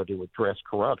Nicaragua to address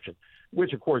corruption,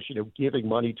 which, of course, giving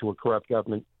money to a corrupt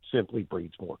government simply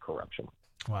breeds more corruption.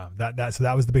 Wow. So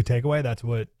that was the big takeaway? That's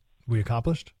what we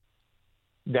accomplished?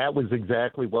 That was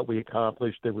exactly what we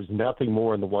accomplished. There was nothing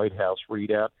more in the White House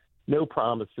readout, no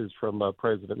promises from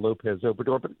President Lopez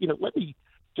Obrador. But, let me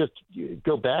just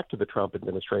go back to the Trump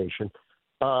administration.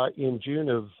 In June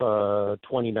of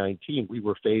 2019, we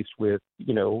were faced with,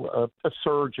 a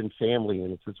surge in family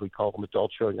units, as we call them,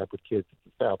 adults showing up with kids at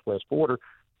the southwest border.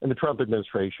 And the Trump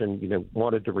administration,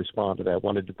 wanted to respond to that,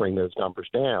 wanted to bring those numbers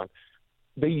down.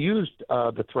 They used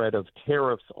the threat of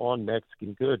tariffs on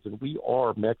Mexican goods, and we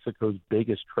are Mexico's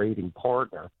biggest trading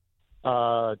partner.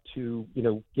 to,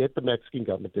 get the Mexican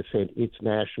government to send its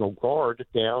National Guard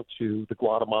down to the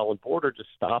Guatemalan border to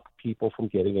stop people from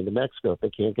getting into Mexico. If they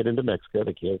can't get into Mexico,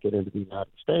 they can't get into the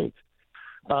United States.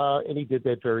 And he did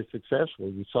that very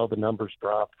successfully. You saw the numbers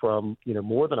drop from,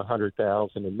 more than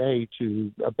 100,000 in May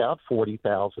to about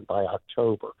 40,000 by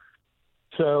October.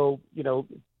 So,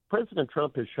 President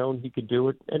Trump has shown he could do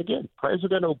it. And again,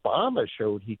 President Obama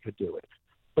showed he could do it.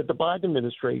 But the Biden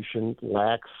administration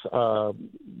lacks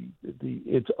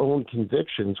its own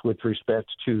convictions with respect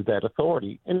to that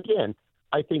authority. And again,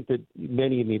 I think that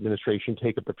many in the administration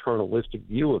take a paternalistic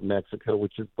view of Mexico,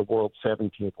 which is the world's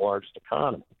 17th largest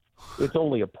economy. It's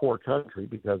only a poor country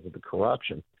because of the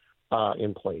corruption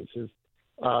in places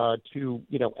to,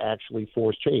 actually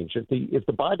force change. If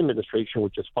the Biden administration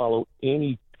would just follow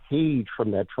any page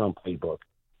from that Trump playbook,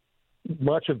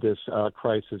 much of this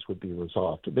crisis would be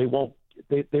resolved. They won't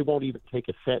even take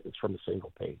a sentence from a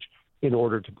single page in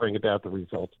order to bring about the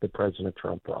results that President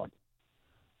Trump brought.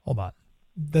 Hold on.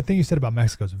 The thing you said about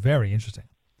Mexico is very interesting.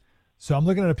 So I'm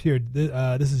looking it up here.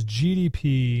 This is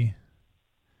GDP.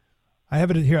 I have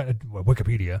it here on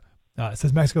Wikipedia. It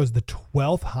says Mexico is the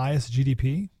 12th highest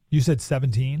GDP. You said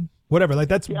 17? Whatever. Like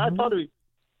that's I thought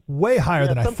way higher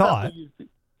than I thought.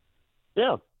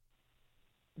 Yeah.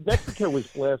 Mexico was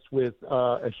blessed with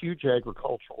a huge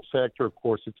agricultural sector. Of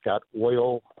course, it's got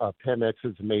oil. Pemex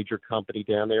is a major company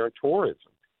down there, and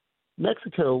tourism.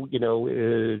 Mexico,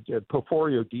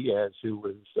 Porfirio Diaz, who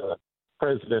was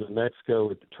president of Mexico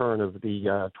at the turn of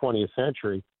the 20th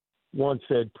century, once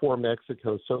said, "Poor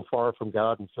Mexico, so far from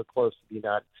God and so close to the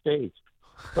United States."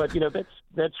 But,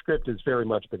 that script has very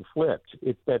much been flipped.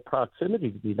 It's that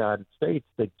proximity to the United States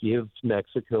that gives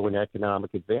Mexico an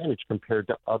economic advantage compared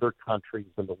to other countries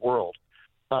in the world.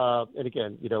 And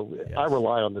again, yes. I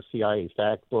rely on the CIA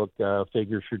fact book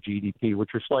figures for GDP, which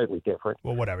are slightly different.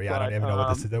 Well, whatever. Yeah, I don't even know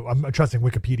what this is. I'm trusting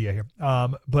Wikipedia here.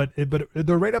 But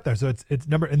they're right up there. So it's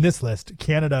number in this list.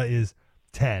 Canada is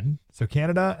 10. So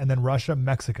Canada, and then Russia,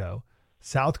 Mexico,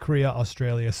 South Korea,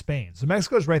 Australia, Spain. So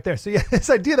Mexico is right there. So yeah, this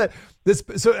idea that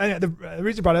the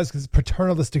reason I brought it up is because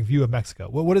paternalistic view of Mexico.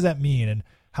 Well, what does that mean, and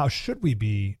how should we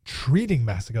be treating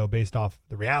Mexico based off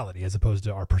the reality as opposed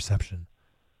to our perception?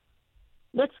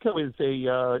 Mexico is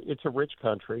it's a rich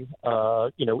country.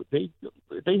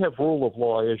 They have rule of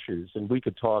law issues, and we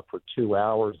could talk for 2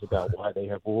 hours about why they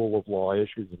have rule of law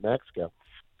issues in Mexico.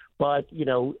 But,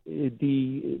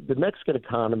 the Mexican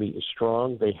economy is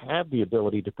strong. They have the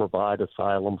ability to provide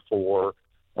asylum for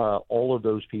all of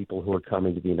those people who are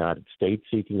coming to the United States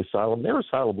seeking asylum. Their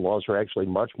asylum laws are actually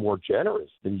much more generous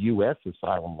than U.S.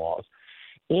 asylum laws.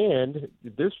 And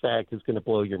this fact is going to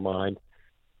blow your mind.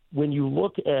 When you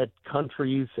look at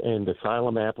countries and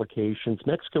asylum applications,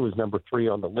 Mexico is number 3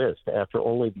 on the list after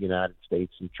only the United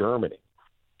States and Germany.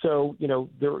 So,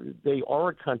 they are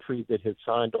a country that has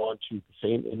signed on to the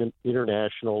same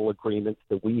international agreements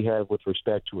that we have with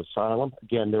respect to asylum.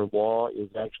 Again, their law is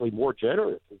actually more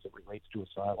generous as it relates to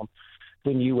asylum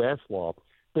than U.S. law.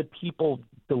 But people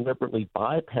deliberately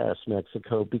bypass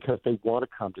Mexico because they want to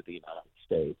come to the United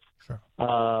States. Sure.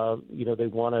 They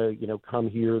want to, come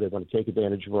here. They want to take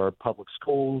advantage of our public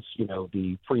schools,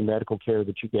 the free medical care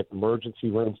that you get in emergency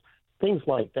rooms, things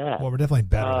like that. Well, we're definitely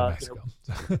better than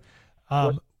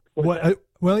Mexico.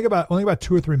 We only got about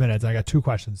 2 or 3 minutes. I got 2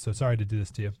 questions, so sorry to do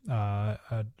this to you.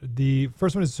 The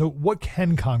first one is: so what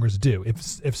can Congress do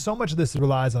if so much of this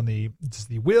relies on the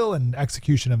will and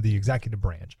execution of the executive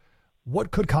branch?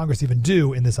 What could Congress even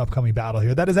do in this upcoming battle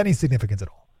here that has any significance at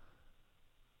all?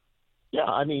 Yeah,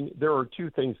 I mean, there are 2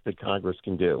 things that Congress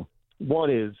can do. One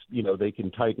is, they can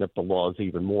tighten up the laws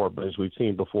even more, but as we've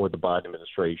seen before, the Biden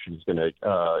administration is going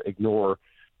to ignore,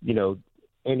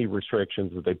 any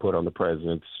restrictions that they put on the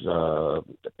president's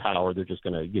power. They're just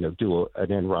going to, do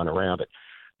an end run around it.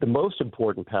 The most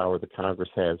important power that Congress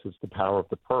has is the power of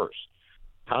the purse.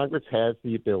 Congress has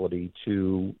the ability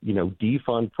to,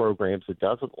 defund programs it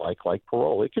doesn't like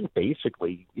parole. It can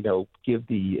basically, give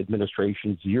the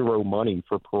administration zero money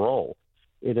for parole.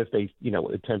 And if they,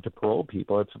 attempt to parole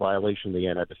people, it's a violation of the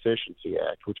Anti-Deficiency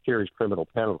Act, which carries criminal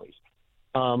penalties.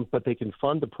 But they can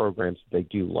fund the programs that they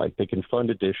do like. They can fund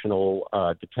additional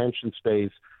detention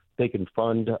space. They can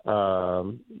fund,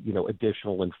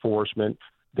 additional enforcement.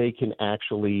 They can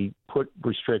actually put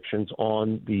restrictions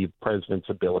on the president's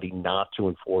ability not to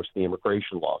enforce the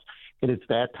immigration laws. And it's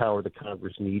that power that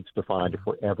Congress needs to find if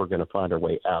we're ever going to find our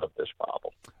way out of this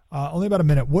problem. Only about a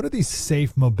minute. What are these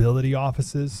safe mobility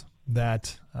offices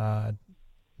that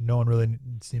no one really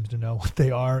seems to know what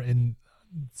they are in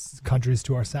countries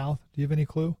to our south? Do you have any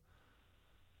clue?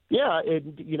 Yeah,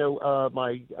 and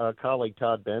my colleague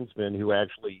Todd Bensman, who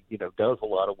actually does a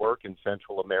lot of work in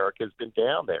Central America, has been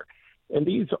down there, and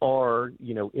these are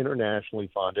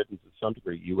internationally funded and to some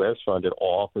degree U.S. funded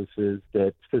offices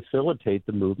that facilitate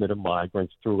the movement of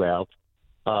migrants throughout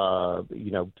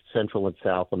Central and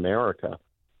South America.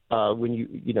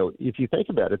 When if you think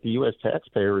about it, the U.S.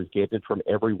 taxpayer is getting it from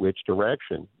every which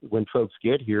direction. When folks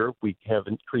get here, we have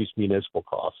increased municipal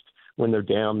costs. When they're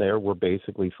down there, we're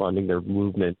basically funding their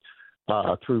movement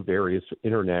through various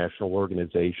international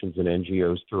organizations and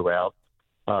NGOs throughout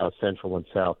Central and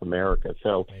South America.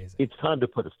 So Amazing. It's time to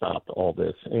put a stop to all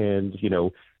this. And,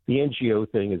 the NGO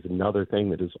thing is another thing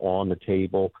that is on the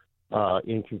table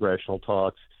in congressional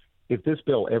talks. If this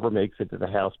bill ever makes it to the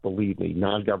House, believe me,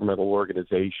 non-governmental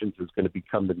organizations is going to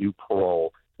become the new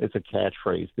parole. It's a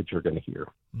catchphrase that you're going to hear.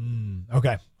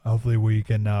 Okay. Hopefully we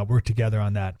can work together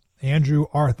on that. Andrew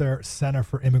Arthur, Center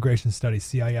for Immigration Studies,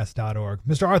 CIS.org.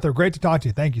 Mr. Arthur, great to talk to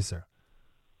you. Thank you, sir.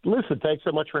 Listen, thanks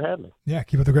so much for having me. Yeah,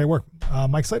 keep up the great work.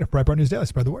 Mike Slater, Breitbart News Daily.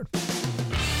 Spread the word.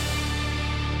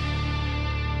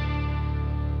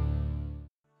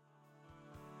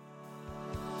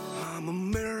 I'm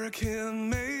American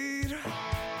made.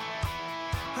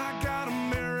 I got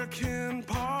American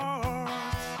parts.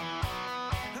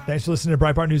 Thanks for listening to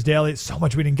Breitbart News Daily. So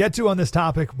much we didn't get to on this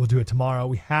topic. We'll do it tomorrow.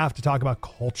 We have to talk about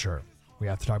culture. We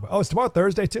have to talk about. Oh, it's tomorrow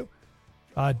Thursday too.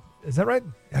 Is that right?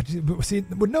 See,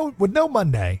 with no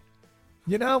Monday.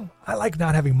 I like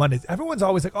not having Mondays. Everyone's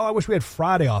always like, "Oh, I wish we had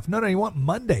Friday off." No, you want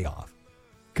Monday off,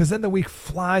 because then the week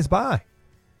flies by.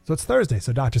 So it's Thursday.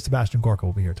 So Dr. Sebastian Gorka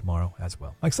will be here tomorrow as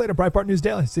well. Mike Slater, Breitbart News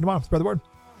Daily. See you tomorrow. Spread the word.